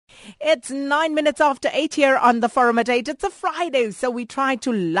It's 9 minutes after 8 here on the Forum at 8. It's a Friday, so we try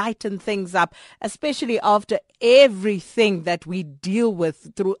to lighten things up, especially after everything that we deal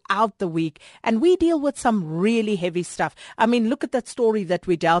with throughout the week. And we deal with some really heavy stuff. I mean, look at that story that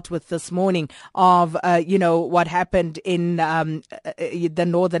we dealt with this morning of, what happened in the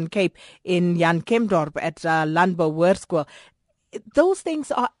Northern Cape in Jan Kempdorp at Landbou Hoërskool. Those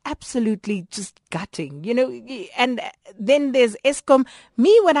things are absolutely just gutting, and then there's Eskom.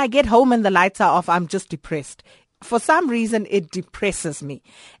 Me, when I get home and the lights are off, I'm just depressed. For some reason, it depresses me.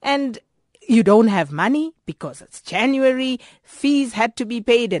 And you don't have money because it's January, fees had to be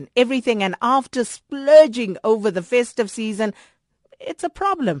paid and everything. And after splurging over the festive season, it's a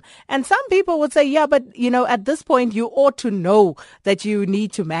problem. And some people would say, yeah, but, at this point, you ought to know that you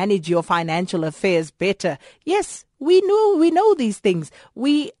need to manage your financial affairs better. Yes, we know these things.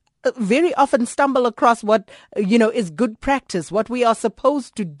 We very often stumble across what, is good practice, what we are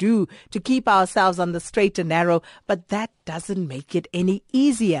supposed to do to keep ourselves on the straight and narrow, but that doesn't make it any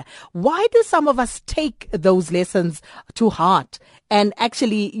easier. Why do some of us take those lessons to heart and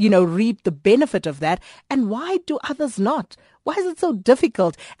actually, reap the benefit of that? And why do others not? Why is it so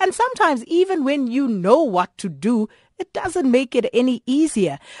difficult? And sometimes even when you know what to do, it doesn't make it any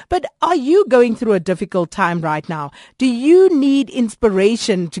easier. But are you going through a difficult time right now? Do you need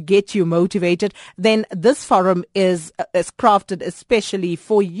inspiration to get you motivated? Then this forum is crafted especially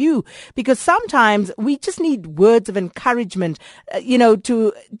for you, because sometimes we just need words of encouragement,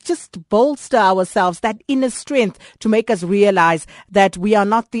 to just bolster ourselves, that inner strength to make us realize that we are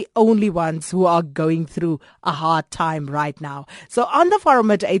not the only ones who are going through a hard time right now. So on the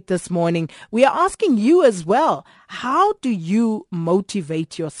Forum at 8 this morning, we are asking you as well, how do you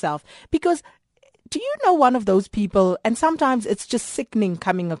motivate yourself? Because do you know one of those people, and sometimes it's just sickening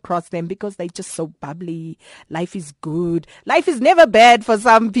coming across them because they're just so bubbly. Life is good. Life is never bad for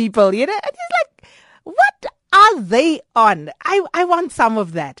some people, And it's like, what are they on? I want some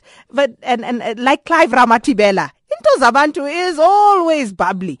of that. But, and like Clive Ramatibela, Into Zabantu is always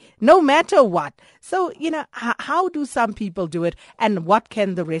bubbly, no matter what. So, how do some people do it, and what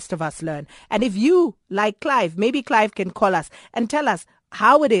can the rest of us learn? And if you, like Clive, maybe Clive can call us and tell us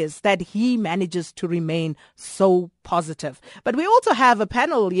how it is that he manages to remain so positive. But we also have a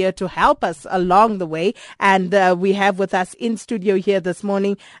panel here to help us along the way. And we have with us in studio here this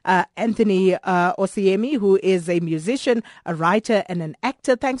morning, Anthony Osiemi, who is a musician, a writer, and an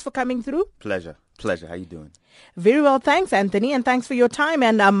actor. Thanks for coming through. Pleasure. How you doing? Very well, thanks, Anthony, and thanks for your time.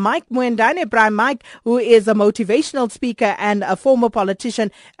 And Mike Mwendane, Brian Mike, who is a motivational speaker and a former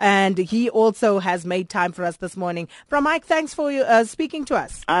politician, and he also has made time for us this morning. Brian Mike, thanks for speaking to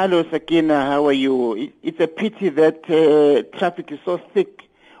us. Hello, Sakina, how are you? It's a pity that traffic is so thick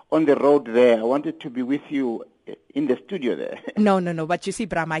on the road there. I wanted to be with you in the studio there. No. But you see,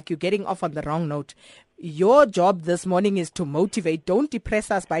 Brian Mike, you're getting off on the wrong note. Your job this morning is to motivate. Don't depress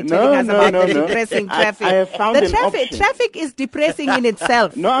us by telling us about the depressing traffic. I have found an option. Traffic is depressing in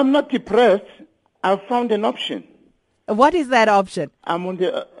itself. No, I'm not depressed. I've found an option. What is that option? I'm on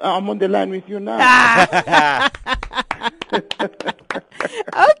the line with you now.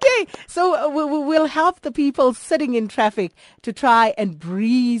 Okay, so we'll help the people sitting in traffic to try and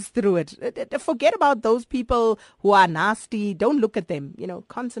breeze through it. Forget about those people who are nasty. Don't look at them.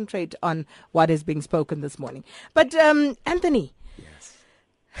 Concentrate on what is being spoken this morning. But Anthony, yes,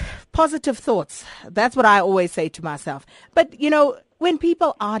 positive thoughts. That's what I always say to myself. But when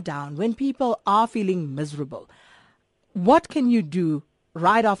people are down, when people are feeling miserable, what can you do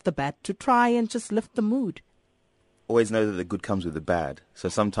right off the bat to try and just lift the mood? Always know that the good comes with the bad. So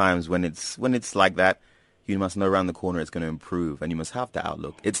sometimes when it's like that, you must know around the corner it's going to improve, and you must have the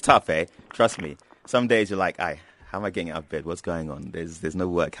outlook. It's tough, Trust me. Some days you're like, how am I getting out of bed? What's going on? There's no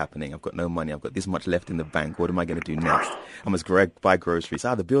work happening. I've got no money. I've got this much left in the bank. What am I going to do next? I must buy groceries.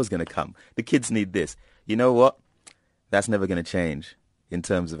 The bill's going to come. The kids need this. You know what? That's never going to change in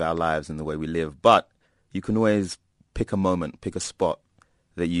terms of our lives and the way we live. But you can always pick a moment, pick a spot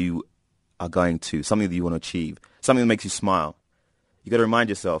that you are going to, something that you want to achieve, something that makes you smile. You got to remind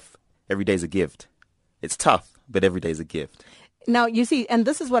yourself, every day's a gift. It's tough, but every day's a gift. Now, you see, and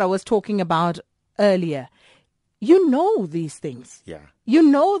this is what I was talking about earlier. You know these things. Yeah. You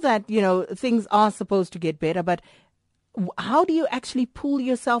know that, things are supposed to get better, but how do you actually pull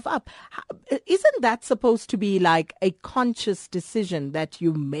yourself up? Isn't that supposed to be like a conscious decision that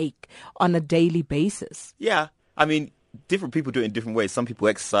you make on a daily basis? Yeah. I mean, different people do it in different ways. Some people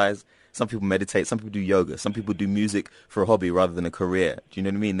exercise, some people meditate, some people do yoga, some people do music for a hobby rather than a career. Do you know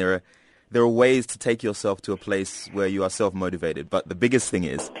what I mean? There are ways to take yourself to a place where you are self-motivated. But the biggest thing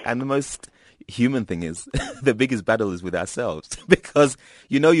is, and the most, human thing is the biggest battle is with ourselves because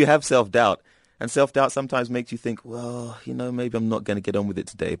you have self-doubt, and self-doubt sometimes makes you think, well, maybe I'm not going to get on with it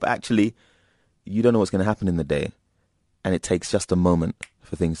today. But actually, you don't know what's going to happen in the day, and it takes just a moment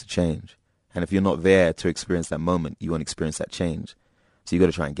for things to change. And if you're not there to experience that moment, you won't experience that change. So you got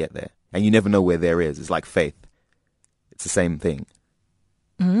to try and get there. And you never know where there is. It's like faith. It's the same thing.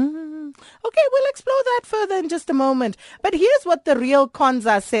 Okay, we'll explore that further in just a moment. But here's what the real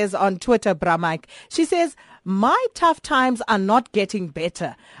Konza says on Twitter, Bramike. She says, my tough times are not getting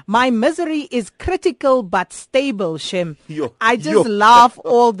better. My misery is critical but stable, Shem. I just laugh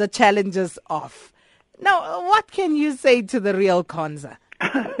all the challenges off. Now, what can you say to the real Konza?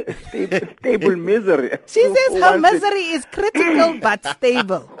 Stable misery. She says her misery is critical but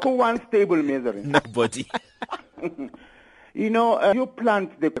stable. Who wants stable misery? Nobody. You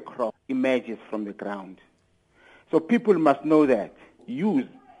plant the crop, emerges from the ground. So people must know that. Use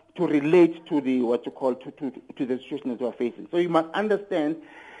to relate to the to the situation that you are facing. So you must understand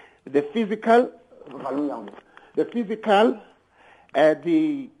the physical,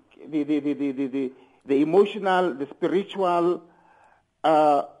 the emotional, the spiritual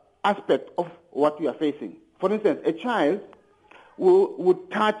aspect of what you are facing. For instance, a child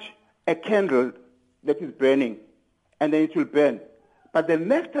would touch a candle that is burning, and then it will burn. But the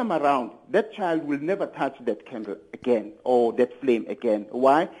next time around, that child will never touch that candle again or that flame again.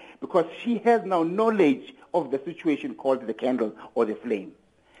 Why? Because she has now knowledge of the situation called the candle or the flame.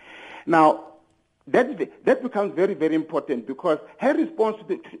 Now, that becomes very, very important because her response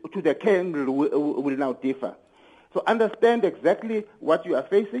to the candle will now differ. So understand exactly what you are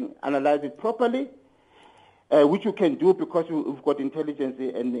facing, analyze it properly, which you can do because you've got intelligence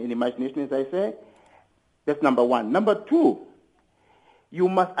and imagination, as I say. That's number one. Number two, you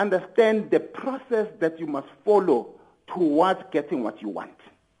must understand the process that you must follow towards getting what you want.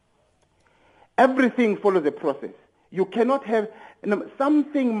 Everything follows a process. You cannot have,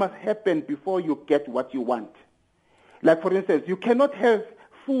 something must happen before you get what you want. Like, for instance, you cannot have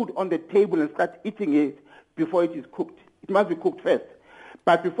food on the table and start eating it before it is cooked. It must be cooked first.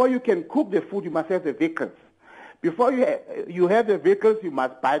 But before you can cook the food, you must have the vehicles. Before you have the vehicles, you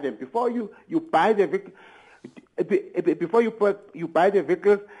must buy them. Before you buy the vehicles, you buy the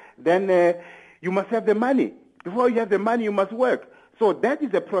vehicles, then you must have the money. Before you have the money, you must work. So that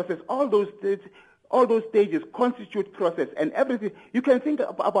is a process. All those stages constitute process, and everything. You can think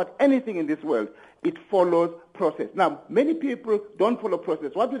about anything in this world. It follows process. Now, many people don't follow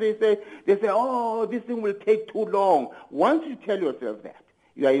process. What do they say? They say, oh, this thing will take too long. Once you tell yourself that,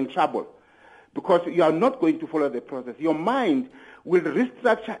 you are in trouble because you are not going to follow the process. Your mind will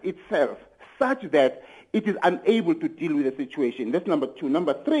restructure itself such that it is unable to deal with the situation. That's number two.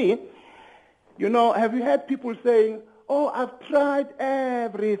 Number three, have you heard people saying, oh, I've tried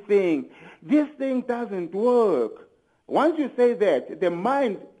everything. This thing doesn't work. Once you say that, the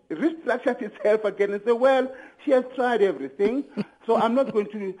mind restructures itself again and says, well, she has tried everything, so I'm not going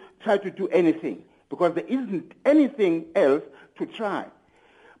to try to do anything because there isn't anything else to try.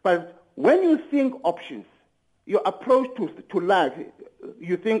 But when you think options, your approach to life,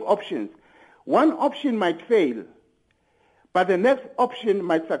 you think options. One option might fail, but the next option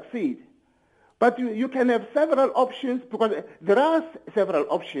might succeed. But you can have several options because there are several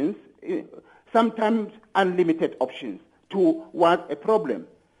options, sometimes unlimited options towards a problem.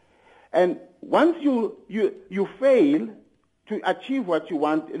 And once you fail to achieve what you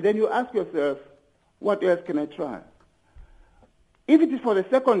want, then you ask yourself, what else can I try? If it is for the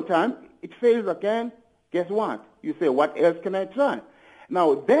second time, it fails again, guess what? You say, what else can I try?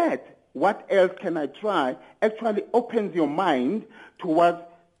 Now that, what else can I try, actually opens your mind towards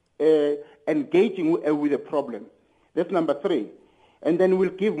engaging with a problem. That's number three. And then we'll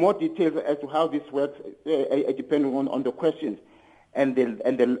give more details as to how this works, depending on the questions. And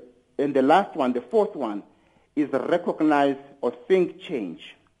the last one, the fourth one, is recognize or think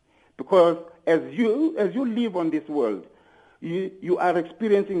change. Because as you live on this world, you are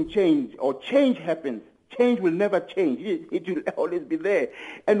experiencing change, or change happens. Change will never change. It will always be there.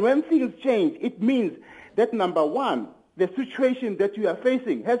 And when things change, it means that, number one, the situation that you are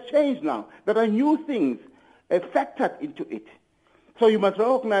facing has changed now. There are new things factored into it. So you must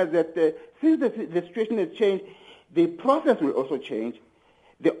recognize that since the situation has changed, the process will also change.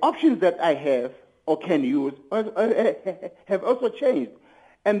 The options that I have or can use have also changed.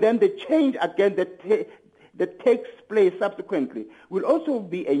 And then the change again that takes place subsequently will also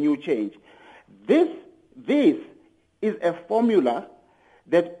be a new change. This is a formula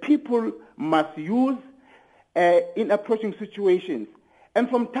that people must use in approaching situations. And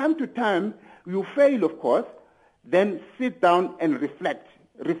from time to time, you fail, of course, then sit down and reflect.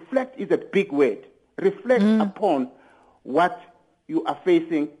 reflect is a big word. Reflect upon what you are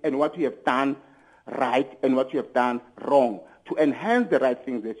facing and what you have done right and what you have done wrong, to enhance the right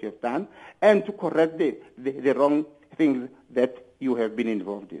things that you have done and to correct the wrong things that you have been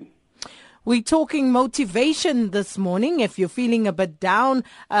involved in. We're talking motivation this morning. If you're feeling a bit down,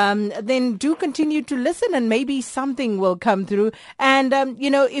 then do continue to listen and maybe something will come through. And,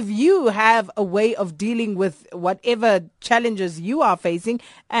 if you have a way of dealing with whatever challenges you are facing,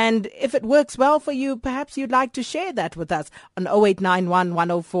 and if it works well for you, perhaps you'd like to share that with us on 0891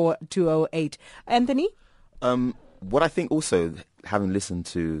 104 208. Anthony? What I think also, having listened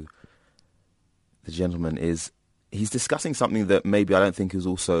to the gentleman, is he's discussing something that maybe I don't think is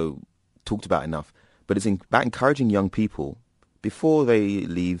also talked about enough, but it's about encouraging young people before they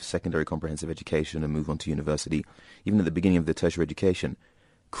leave secondary comprehensive education and move on to university, even at the beginning of their tertiary education,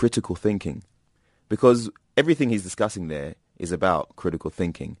 critical thinking. Because everything he's discussing there is about critical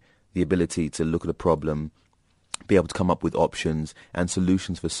thinking, the ability to look at a problem, be able to come up with options and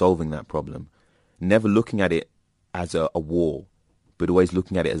solutions for solving that problem, never looking at it as a wall, but always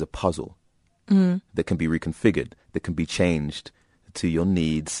looking at it as a puzzle that can be reconfigured, that can be changed to your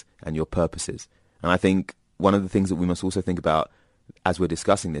needs and your purposes. And I think one of the things that we must also think about as we're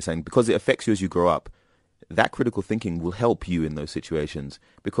discussing this, and because it affects you as you grow up, that critical thinking will help you in those situations,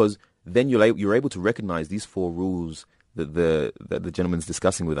 because then you're able to recognize these 4 rules that the gentleman's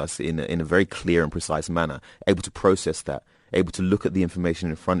discussing with us in a very clear and precise manner, able to process that, able to look at the information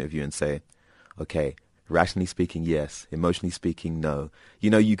in front of you and say, okay, rationally speaking, yes. Emotionally speaking, no.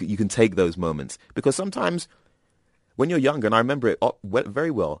 You can take those moments, because sometimes when you're younger, and I remember it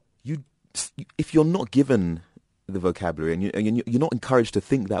very well, if you're not given the vocabulary and you're not encouraged to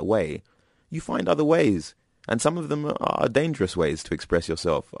think that way, you find other ways. And some of them are dangerous ways to express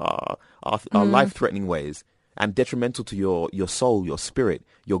yourself, are life-threatening ways, and detrimental to your soul, your spirit,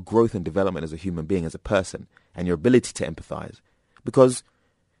 your growth and development as a human being, as a person, and your ability to empathize. Because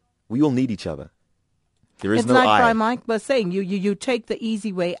we all need each other. There is it's no like I. Brian Mike was saying, you take the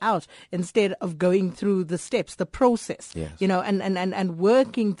easy way out instead of going through the steps, the process, Yes. and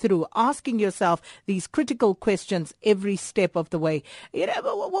working through, asking yourself these critical questions every step of the way.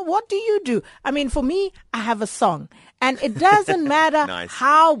 What do you do? I mean, for me, I have a song, and it doesn't matter Nice.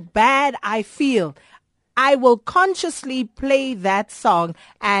 how bad I feel. I will consciously play that song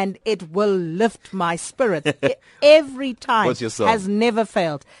and it will lift my spirits every time. What's your song? Has never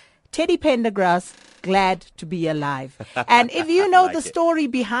failed. Teddy Pendergrass, Glad to Be Alive. And if you know like the it. story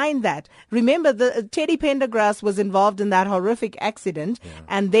behind that, remember Teddy Pendergrass was involved in that horrific accident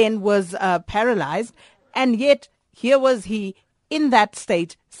and then was paralyzed. And yet here was he in that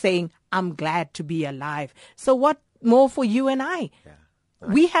state saying, I'm glad to be alive. So what more for you and I? Yeah.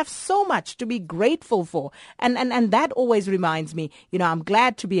 We have so much to be grateful for. And that always reminds me, I'm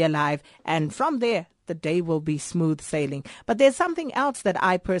glad to be alive. And from there, the day will be smooth sailing. But there's something else that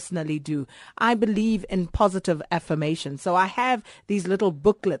I personally do. I believe in positive affirmation. So I have these little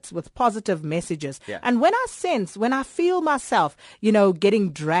booklets with positive messages. Yeah. And when I feel myself,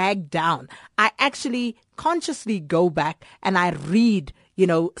 getting dragged down, I actually consciously go back and I read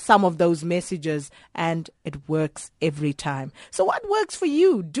some of those messages, and it works every time. So what works for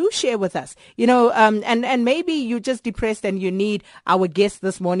you? Do share with us, and maybe you're just depressed and you need our guest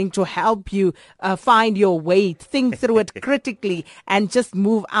this morning to help you find your way, think through it critically and just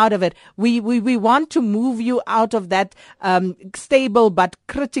move out of it. We want to move you out of that stable but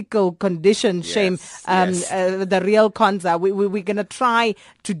critical condition, shame, yes. the real Konza. We're going to try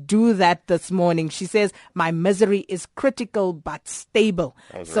to do that this morning. She says, my misery is critical but stable.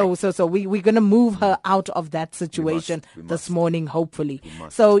 So we're going to move her out of that situation We this must. morning, hopefully.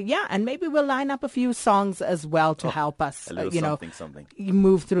 must. So, yeah, and maybe we'll line up a few songs as well to help us, a little something.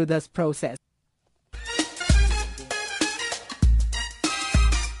 move through this process.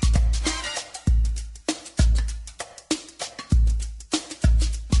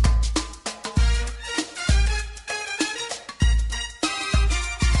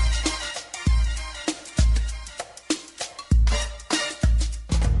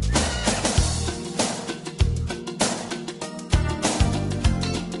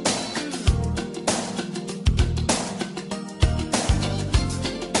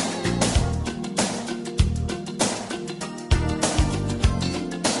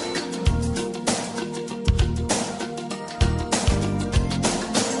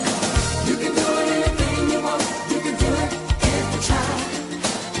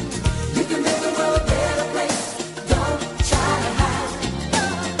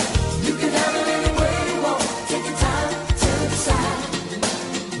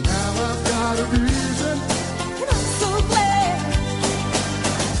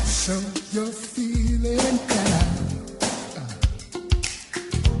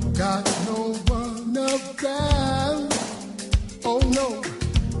 got no one around. Oh no,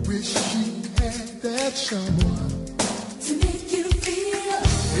 wish you had that someone to make you feel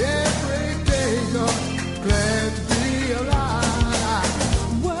every day. You're glad to be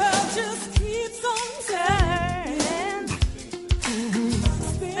alive. world just keeps on turning,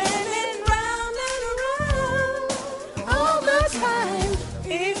 spinning round and around all the time.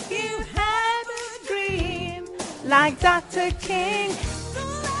 If you had a dream Like Dr. King.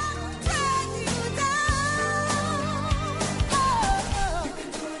 don't let it drag you down.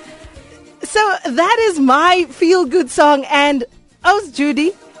 So that is my feel-good song. And,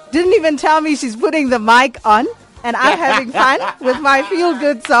 Judy didn't even tell me she's putting the mic on. And I'm having fun with my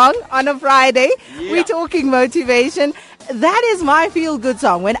feel-good song on a Friday. We're talking motivation. That is my feel-good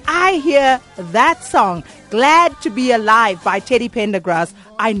song. When I hear that song, Glad to Be Alive by Teddy Pendergrass,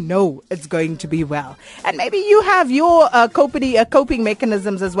 I know it's going to be well. And maybe you have your coping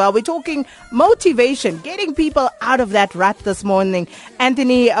mechanisms as well. We're talking motivation, getting people out of that rut this morning.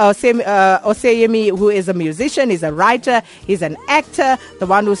 Anthony Oseyemi, who is a musician, he's a writer, he's an actor, the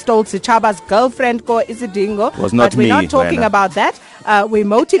one who stole Sichaba's girlfriend, Ko Isidingo. Was not But we're me, not talking Wena. about that. We're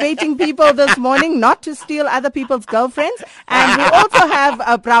motivating people this morning not to steal other people's girlfriends. And we also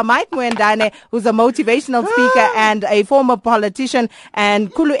have Bra Mike Mwendane, who's a motivational speaker and a former politician.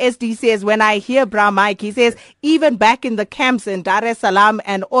 And Kulu SD says, when I hear Bra Mike, he says, even back in the camps in Dar es Salaam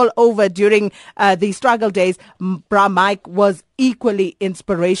and all over during the struggle days, Bra Mike was equally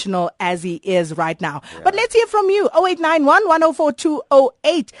inspirational as he is right now. But let's hear from you. 0891 104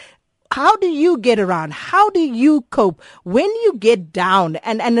 208. How do you get around? How do you cope when you get down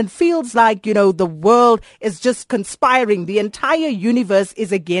and it feels like, the world is just conspiring? The entire universe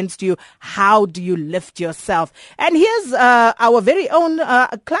is against you. How do you lift yourself? And here's our very own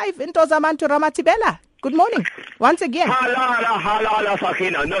Clive Ntozamantu Ramatibela. Good morning. Once again. Halala,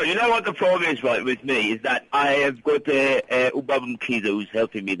 Sakina. No, you know what the problem is, right, with me, is that I have got Ubabum Kiza who's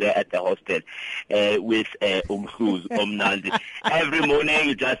helping me there at the hostel with Omnandi. Every morning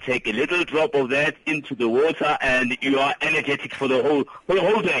you just take a little drop of that into the water and you are energetic for the whole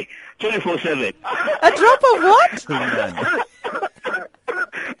day, 24/7. A drop of what?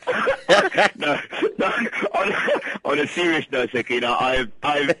 No, on a serious note, Sakina, I've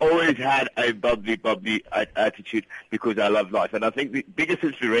always had a bubbly attitude because I love life, and I think the biggest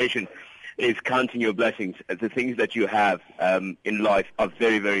inspiration is counting your blessings. The things that you have in life are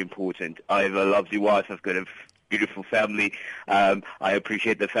very, very important. I have a lovely wife. I've got a beautiful family. I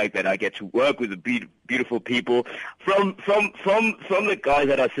appreciate the fact that I get to work with beautiful people. From the guys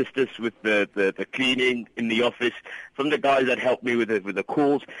that assist us with the cleaning in the office, from the guys that help me with the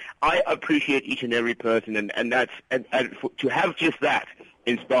calls. I appreciate each and every person, and to have just that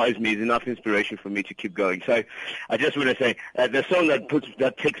inspires me, is enough inspiration for me to keep going. So I just want to say the song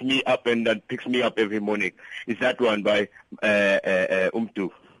that takes me up and that picks me up every morning is that one by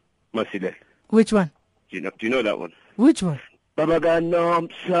Umtu Masile. Which one? Do you know that one? Which one? Babaga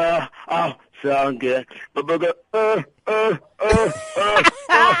nomsa sange babaga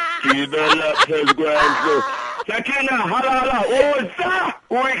Kibela Pelgranzo Sakina halala oza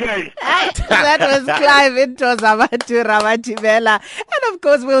weekend. That was Clive Ntozamantu Ramatibela. And of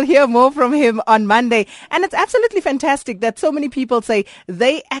course, we'll hear more from him on Monday. And it's absolutely fantastic that so many people say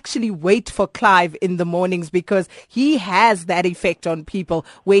they actually wait for Clive in the mornings because he has that effect on people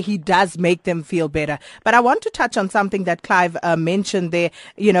where he does make them feel better. But I want to touch on something that Clive mentioned there.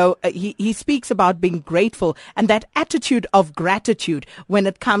 He speaks about being grateful and that attitude of gratitude when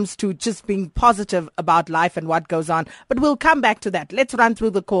it comes to just being positive about life and what goes on. But we'll come back to that. Let's run through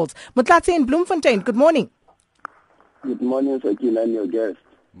the calls. Mutlatse in Bloemfontein, good morning. Good morning, Sakina, and your guest.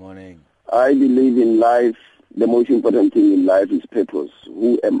 Morning. I believe in life, the most important thing in life is purpose.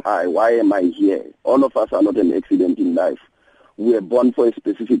 Who am I? Why am I here? All of us are not an accident in life. We are born for a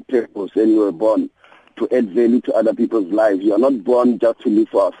specific purpose, and we are born to add value to other people's lives. We are not born just to live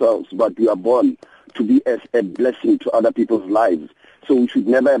for ourselves, but we are born to be as a blessing to other people's lives. So we should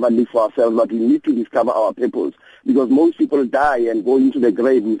never ever live for ourselves, but we need to discover our purpose. Because most people die and go into the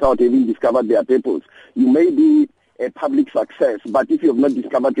grave without having discovered their purpose. You may be a public success, but if you have not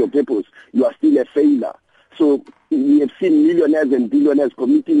discovered your purpose, you are still a failure. So we have seen millionaires and billionaires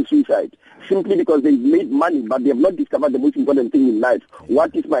committing suicide simply because they've made money, but they have not discovered the most important thing in life.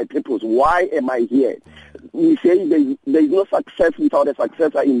 What is my purpose? Why am I here? We say there is no success without a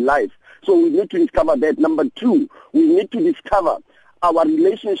successor in life. So we need to discover that. Number two, we need to discover our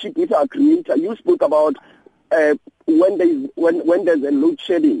relationship with our Creator. You spoke about when there's a load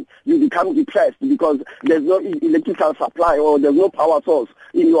shedding, you become depressed because there's no electrical supply or there's no power source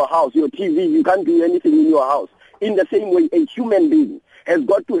in your house, your TV, you can't do anything in your house. In the same way, a human being has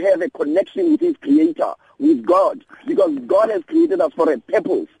got to have a connection with his creator, with God, because God has created us for a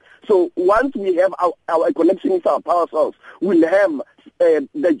purpose. So once we have our connection with our power source, we'll have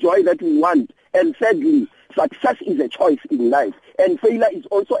the joy that we want. And thirdly, success is a choice in life, and failure is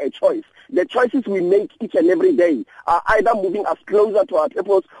also a choice. The choices we make each and every day are either moving us closer to our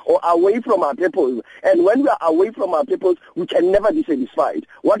purpose or away from our purpose. And when we are away from our purpose, we can never be satisfied.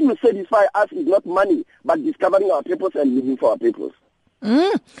 What will satisfy us is not money, but discovering our purpose and living for our purpose.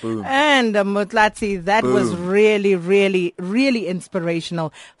 And Motlatsi, that was really, really, really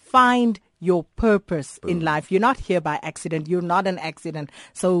inspirational. Find your purpose in life. You're not here by accident. You're not an accident.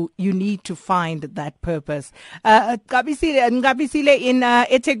 So you need to find that purpose. Ngabisile in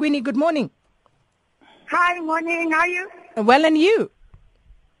eThekwini, good morning. Hi, morning. How are you? Well, and you?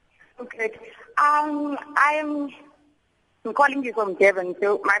 Good. I'm calling you from Devon.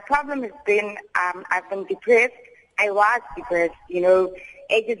 So my problem has been I've been depressed. I was depressed,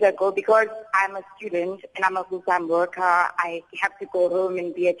 ages ago because I'm a student and I'm a full-time worker. I have to go home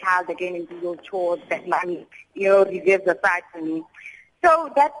and be a child again and do your chores that mommy, reserves aside for me.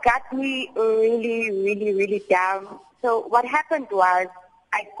 So that got me really, really, really down. So what happened was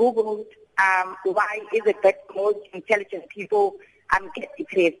I Googled why is it that most intelligent people get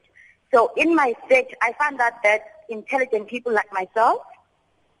depressed. So in my search, I found out that intelligent people like myself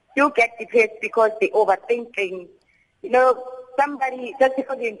do get depressed because they overthink things. Somebody, just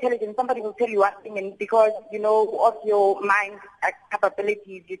because you're intelligent, somebody will tell you one thing, and because, of your mind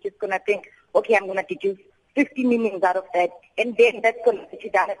capabilities, you're just going to think, okay, I'm going to deduce 50 meanings out of that. And then that's going to let you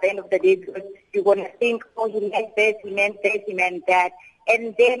down at the end of the day because you're going to think, oh, he meant this, he meant this, he meant that.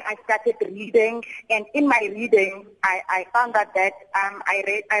 And then I started reading, and in my reading, I found out that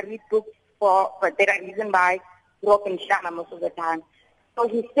I read books for that are written by Robin Sharma most of the time. So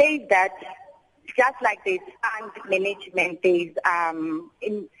he says that just like there's fund management, there's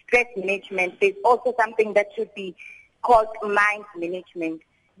in stress management, there's also something that should be called mind management.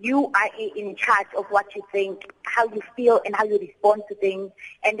 You are in charge of what you think, how you feel, and how you respond to things,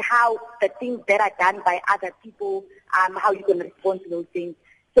 and how the things that are done by other people, how you're going to respond to those things.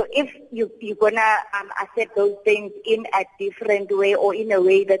 So if you're going to accept those things in a different way or in a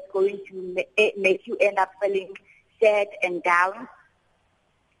way that's going to make you end up feeling sad and down,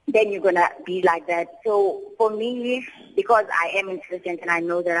 then you're going to be like that. So for me, because I am intelligent and I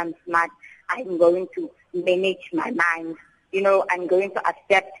know that I'm smart, I'm going to manage my mind. I'm going to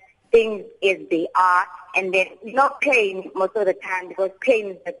accept things as they are, and then not pain most of the time, because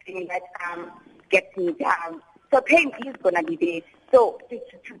pain is the thing that gets me down. So pain is going to be there. So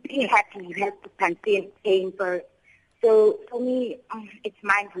to be happy, you have to transcend pain first. So for me, it's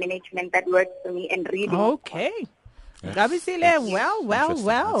mind management that works for me, and reading. Okay. Gabisile, well.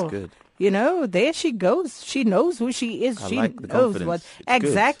 That's good. There she goes. She knows who she is. She like the knows confidence. what It's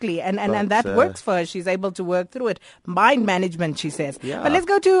exactly, good. and that works for her. She's able to work through it. Mind management, she says. Yeah. But let's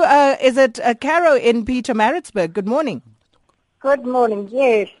go to is it Caro in Pietermaritzburg? Good morning. Good morning.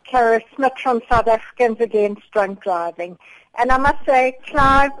 Yes, Caro Smith from South Africans Against Drunk Driving. And I must say,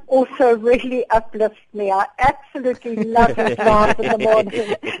 Clive also really uplifts me. I absolutely love his laugh in the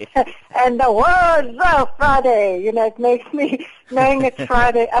morning. And the world's Friday. It makes me, knowing it's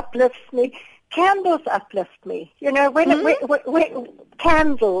Friday, uplifts me. Candles uplift me. When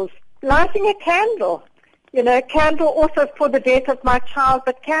candles, lighting a candle. Candle also for the death of my child,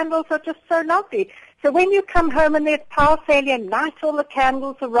 but candles are just so lovely. So when you come home and there's power failure, light all the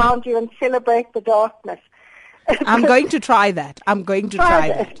candles around you and celebrate the darkness. I'm going to try that. Try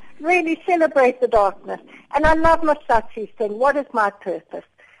that. Really celebrate the darkness. And I love Motlatsi's thing. What is my purpose?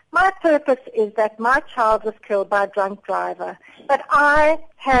 My purpose is that my child was killed by a drunk driver, but I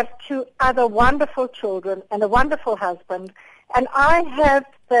have 2 other wonderful children and a wonderful husband, and I have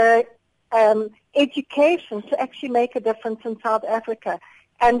the education to actually make a difference in South Africa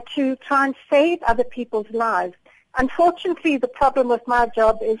and to try and save other people's lives. Unfortunately, the problem with my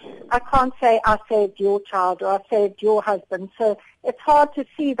job is I can't say I saved your child or I saved your husband. So it's hard to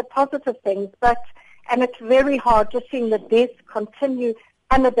see the positive things, and it's very hard just seeing the deaths continue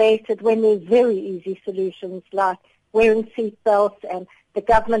unabated when there's very easy solutions like wearing seat belts and the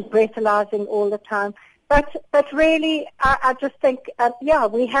government breathalyzing all the time. But really, I just think,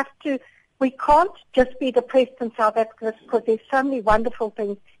 we can't just be depressed in South Africa because there's so many wonderful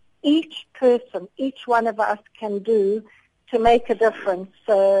things each person, each one of us can do to make a difference.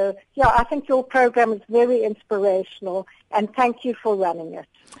 So, I think your program is very inspirational, and thank you for running it.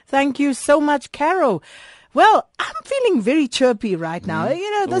 Thank you so much, Carol. Well, I'm feeling very chirpy right now.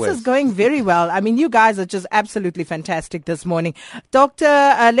 This Always. is going very well. I mean, you guys are just absolutely fantastic this morning. Doctor,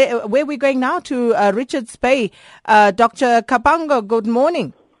 where are we going now? To Richards Bay. Dr. Kapango, good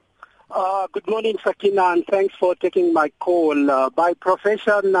morning. Good morning, Sakina, and thanks for taking my call. By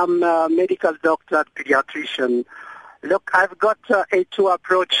profession, I'm a medical doctor, pediatrician. Look, I've got a two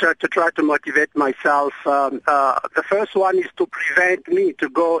approach to try to motivate myself. The first one is to prevent me to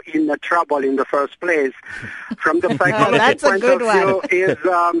go in trouble in the first place. From the psychology That's a point good of view,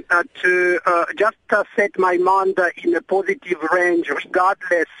 one. is to just set my mind in a positive range,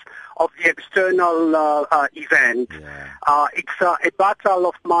 regardless of the external event. It's a battle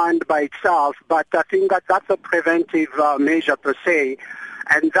of mind by itself, but I think that's a preventive measure per se.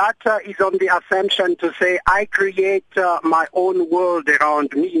 And that is on the assumption to say I create my own world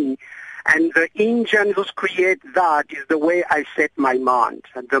around me, and the engine who create that is the way I set my mind.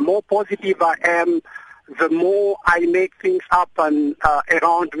 And the more positive I am, the more I make things happen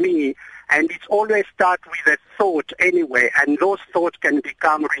around me. And it always starts with a thought anyway, and those thoughts can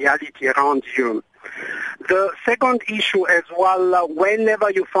become reality around you. The second issue as well, whenever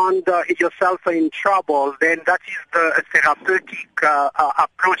you find yourself in trouble, then that is the therapeutic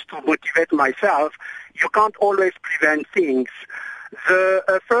approach to motivate myself. You can't always prevent things.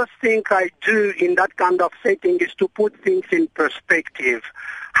 The first thing I do in that kind of setting is to put things in perspective.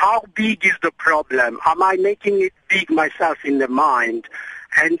 How big is the problem? Am I making it big myself in the mind?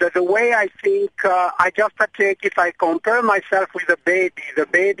 And the way I think, I just take, if I compare myself with the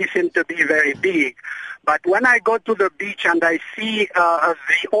baby seems to be very big. But when I go to the beach and I see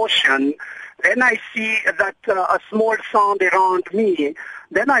the ocean, then I see that a small sound around me.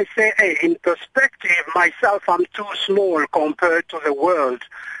 Then I say, hey, in perspective, myself, I'm too small compared to the world.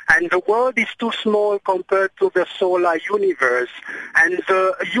 And the world is too small compared to the solar universe. And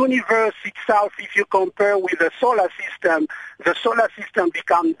the universe itself, if you compare with the solar system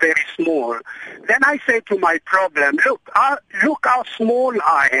becomes very small. Then I say to my problem, look how small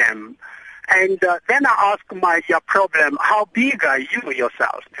I am. And then I ask my problem, how big are you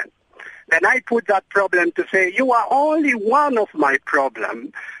yourself then? Then I put that problem to say, you are only one of my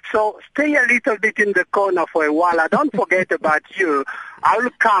problem. So stay a little bit in the corner for a while. I don't forget about you. I'll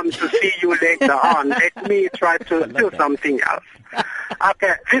come to see you later on. Let me try to do something else.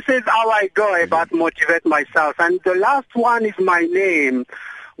 Okay, this is how I go about motivate myself. And the last one is my name.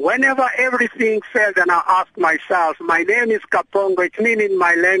 Whenever everything fails, and I ask myself, my name is Kapongo. It means in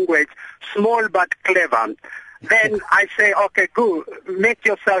my language, small but clever. Then I say, okay, good. Make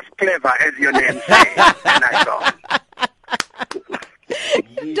yourself clever, as your name says. And I go.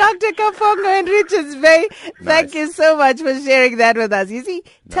 Dr. Kapongo in Richards Bay, thank you so much for sharing that with us. You see,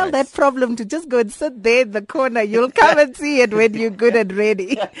 tell that problem to just go and sit there in the corner. You'll come and see it when you're good and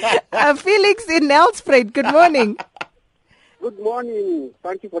ready. Felix in Nelspruit, good morning. Good morning.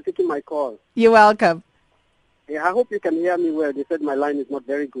 Thank you for taking my call. You're welcome. Yeah, I hope you can hear me well. They said my line is not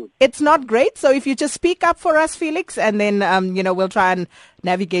very good. It's not great, so if you just speak up for us, Felix, and then, we'll try and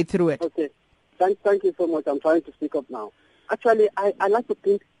navigate through it. Okay. Thank you so much. I'm trying to speak up now. Actually, I like to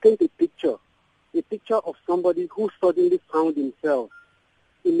paint a picture of somebody who suddenly found himself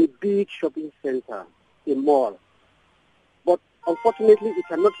in a big shopping center, a mall. But unfortunately, he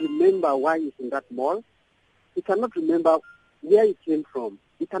cannot remember why he's in that mall. He cannot remember where he came from.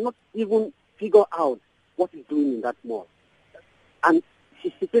 He cannot even figure out what he's doing in that mall. And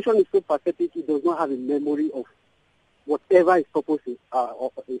his situation is so pathetic, he does not have a memory of whatever his purpose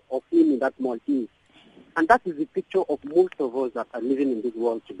of him in that mall is. And that is the picture of most of us that are living in this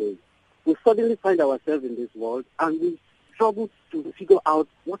world today. We suddenly find ourselves in this world and we struggle to figure out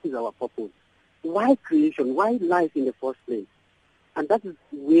what is our purpose. Why creation? Why life in the first place? And that is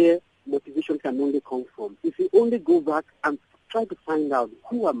where motivation can only come from. If you only go back and try to find out,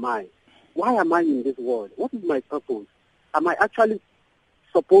 who am I? Why am I in this world? What is my purpose? Am I actually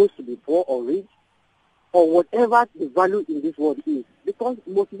supposed to be poor or rich? Or whatever the value in this world is? Because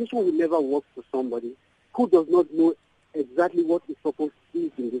motivation will never work for somebody who does not know exactly what his purpose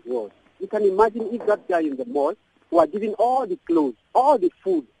is in this world. You can imagine if that guy in the mall who are giving all the clothes, all the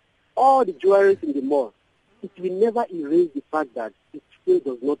food, all the jewelry in the mall, it will never erase the fact that he still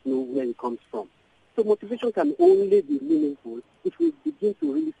does not know where he comes from. So motivation can only be meaningful if we begin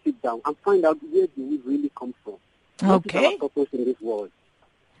to really sit down and find out where do we really come from. What is our purpose in this world?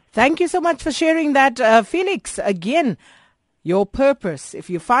 Thank you so much for sharing that, Felix. Again, your purpose. If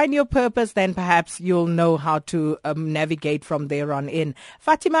you find your purpose, then perhaps you'll know how to navigate from there on in.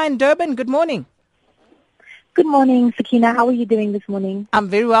 Fatima in Durban, good morning. Good morning, Sakina. How are you doing this morning? I'm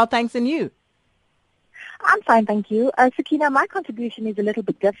very well, thanks, and you? I'm fine, thank you. Sakina, my contribution is a little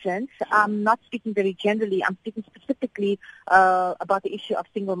bit different. I'm not speaking very generally. I'm speaking specifically about the issue of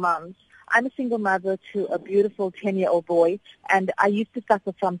single moms. I'm a single mother to a beautiful 10-year-old boy, and I used to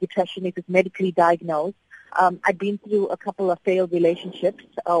suffer from depression. It was medically diagnosed. I'd been through a couple of failed relationships,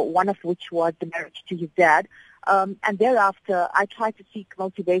 one of which was the marriage to his dad. And thereafter, I tried to seek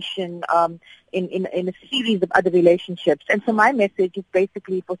motivation in a series of other relationships. And so my message is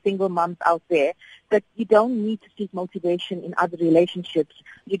basically for single moms out there that you don't need to seek motivation in other relationships.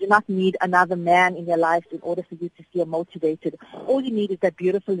 You do not need another man in your life in order for you to feel motivated. All you need is that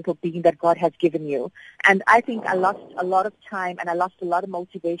beautiful little being that God has given you. And I think I lost a lot of time and I lost a lot of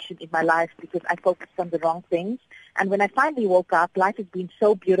motivation in my life because I focused on the wrong things. And when I finally woke up, life has been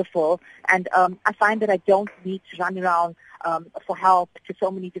so beautiful, and I find that I don't need to run around for help to so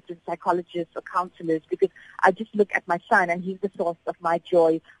many different psychologists or counselors, because I just look at my son, and he's the source of my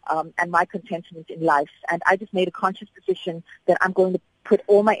joy and my contentment in life. And I just made a conscious decision that I'm going to put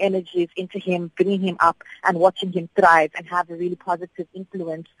all my energies into him, bringing him up and watching him thrive and have a really positive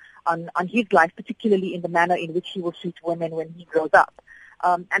influence on his life, particularly in the manner in which he will treat women when he grows up.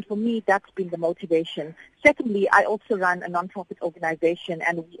 And for me, that's been the motivation. Secondly, I also run a nonprofit organization,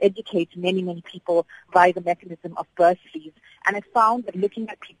 and we educate many, many people via the mechanism of bursaries. And I found that looking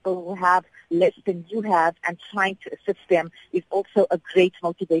at people who have less than you have and trying to assist them is also a great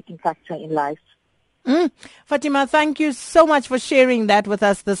motivating factor in life. Fatima, thank you so much for sharing that with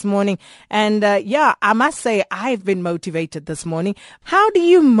us this morning. And I must say I've been motivated this morning. How do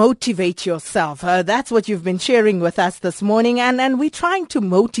you motivate yourself? That's what you've been sharing with us this morning. And we're trying to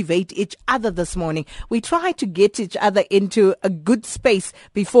motivate each other this morning. We try to get each other into a good space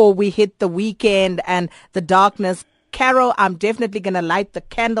before we hit the weekend and the darkness. Carol, I'm definitely going to light the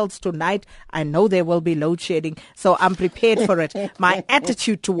candles tonight. I know there will be load shedding, so I'm prepared for it. My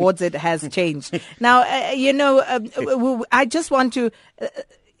attitude towards it has changed. Now, I just want to...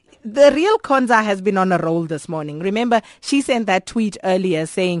 the real Konza has been on a roll this morning. Remember, she sent that tweet earlier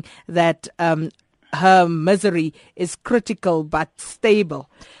saying that her misery is critical but stable.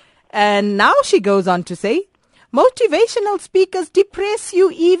 And now she goes on to say, motivational speakers depress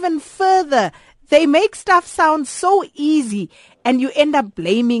you even further. They make stuff sound so easy and you end up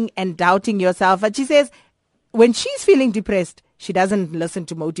blaming and doubting yourself. And she says when she's feeling depressed, she doesn't listen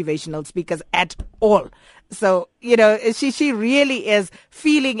to motivational speakers at all. So, she really is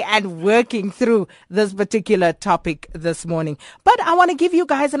feeling and working through this particular topic this morning. But I want to give you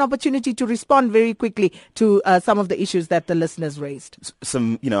guys an opportunity to respond very quickly to some of the issues that the listeners raised.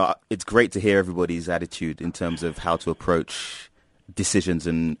 It's great to hear everybody's attitude in terms of how to approach decisions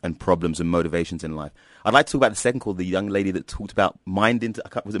and problems and motivations in life. I'd like to talk about the second call, the young lady that talked about mind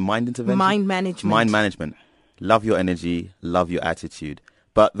intervention? Mind management. Mind management. Love your energy, love your attitude.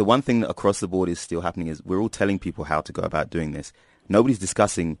 But the one thing that across the board is still happening is we're all telling people how to go about doing this. Nobody's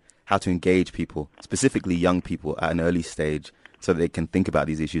discussing how to engage people, specifically young people at an early stage, so that they can think about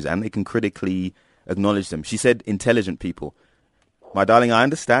these issues and they can critically acknowledge them. She said intelligent people. My darling, I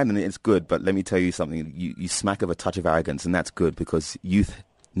understand and it's good, but let me tell you something. You smack of a touch of arrogance, and that's good because youth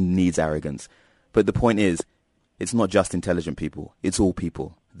needs arrogance. But the point is, it's not just intelligent people. It's all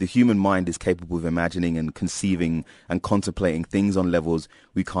people. The human mind is capable of imagining and conceiving and contemplating things on levels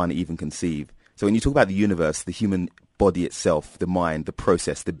we can't even conceive. So when you talk about the universe, the human body itself, the mind, the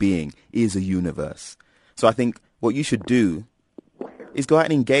process, the being is a universe. So I think what you should do is go out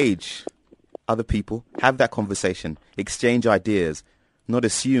and engage other people, have that conversation, exchange ideas, not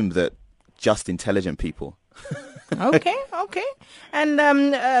assume that just intelligent people. Okay. And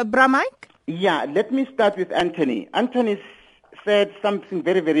Bramike? Yeah, let me start with Anthony. Anthony said something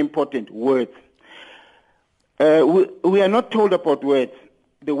very, very important, words. We are not told about words.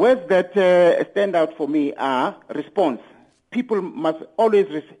 The words that stand out for me are response. People must always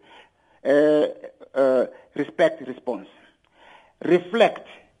respect response. Reflect.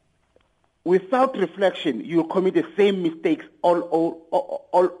 Without reflection, you'll commit the same mistakes all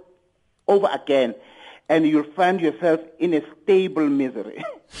over again, and you'll find yourself in a stable misery.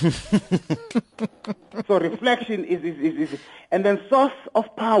 So reflection is, and then source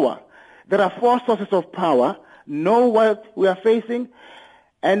of power. There are 4 sources of power. Know what we are facing,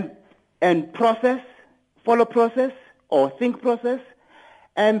 and process, follow process, or think process,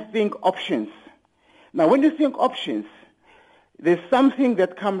 and think options. Now, when you think options, there's something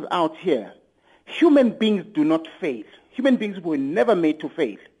that comes out here. Human beings do not fail. Human beings were never made to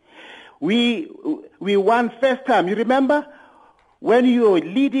fail. We won first time. You remember when you were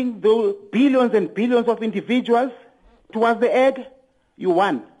leading those billions and billions of individuals towards the egg? You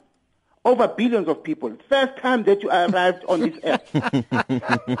won. over billions of people. First time that you arrived on this earth.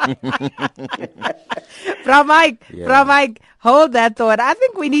 From Mike, hold that thought. I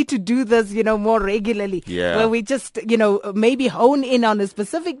think we need to do this, more regularly. Yeah. Where we just, maybe hone in on a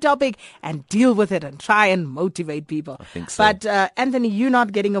specific topic and deal with it and try and motivate people. I think so. But, Anthony, you're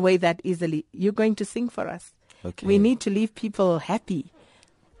not getting away that easily. You're going to sing for us. Okay. We need to leave people happy.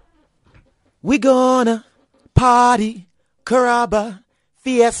 We're gonna party, caraba,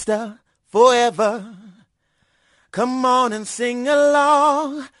 fiesta, forever. Come on and sing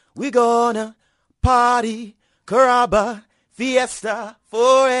along. We're gonna party, caraba, fiesta,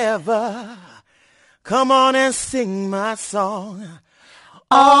 forever. Come on and sing my song.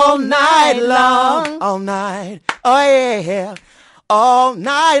 All night long, all night, oh yeah. All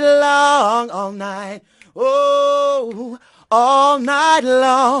night long, all night, oh. All night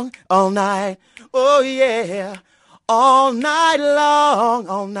long, all night, oh yeah. All night long,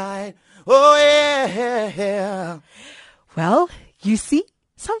 all night, oh yeah. Well, you see,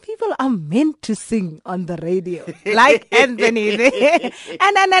 some people are meant to sing on the radio, like Anthony.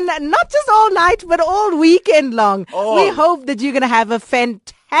 and not just all night, but all weekend long. We hope that you're going to have a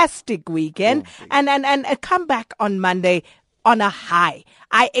fantastic weekend and come back on Monday on a high.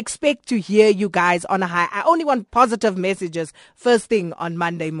 I expect to hear you guys on a high. I only want positive messages first thing on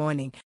Monday morning.